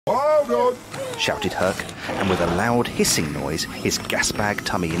shouted Herc, and with a loud hissing noise, his gas bag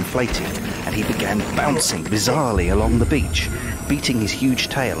tummy inflated, and he began bouncing bizarrely along the beach, beating his huge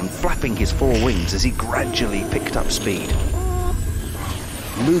tail and flapping his four wings as he gradually picked up speed.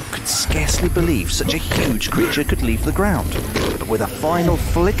 Moog could scarcely believe such a huge creature could leave the ground, but with a final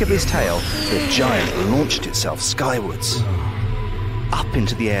flick of his tail, the giant launched itself skywards. Up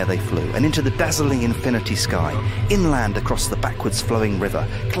into the air they flew, and into the dazzling infinity sky, inland across the backwards flowing river,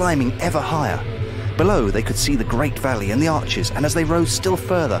 climbing ever higher. Below they could see the great valley and the arches, and as they rose still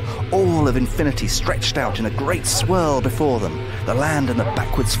further, all of infinity stretched out in a great swirl before them, the land and the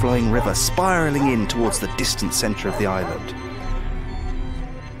backwards flowing river spiralling in towards the distant centre of the island.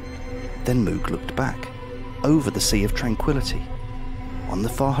 Then Moog looked back, over the Sea of Tranquility. On the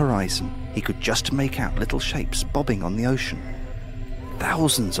far horizon, he could just make out little shapes bobbing on the ocean.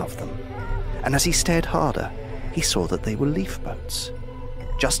 Thousands of them. And as he stared harder, he saw that they were leaf boats,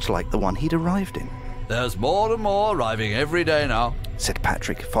 just like the one he'd arrived in. "There's more and more arriving every day now," said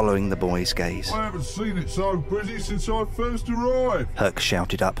Patrick, following the boy's gaze. "I haven't seen it so busy since I first arrived," Herc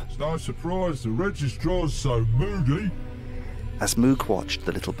shouted up. "It's no surprise the registrar's so moody." As Moog watched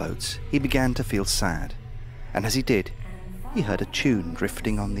the little boats, he began to feel sad, and as he did, he heard a tune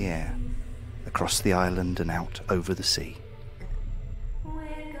drifting on the air, across the island and out over the sea.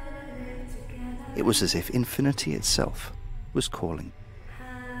 It was as if infinity itself was calling.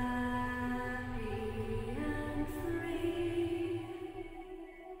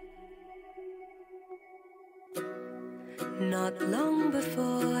 Not long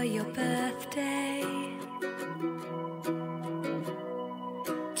before your birthday,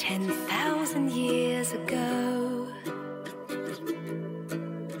 10,000 years ago,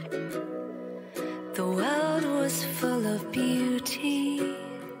 the world was full of beauty,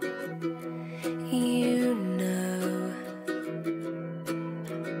 you know.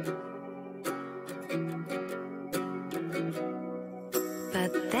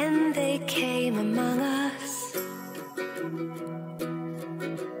 But then they came among us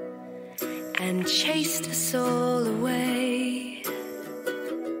and chased us all away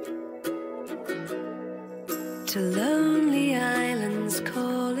to lonely islands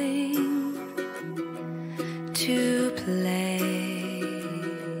calling to play.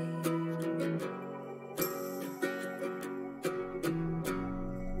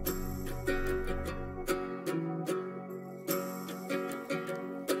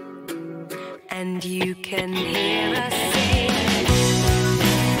 And you can hear us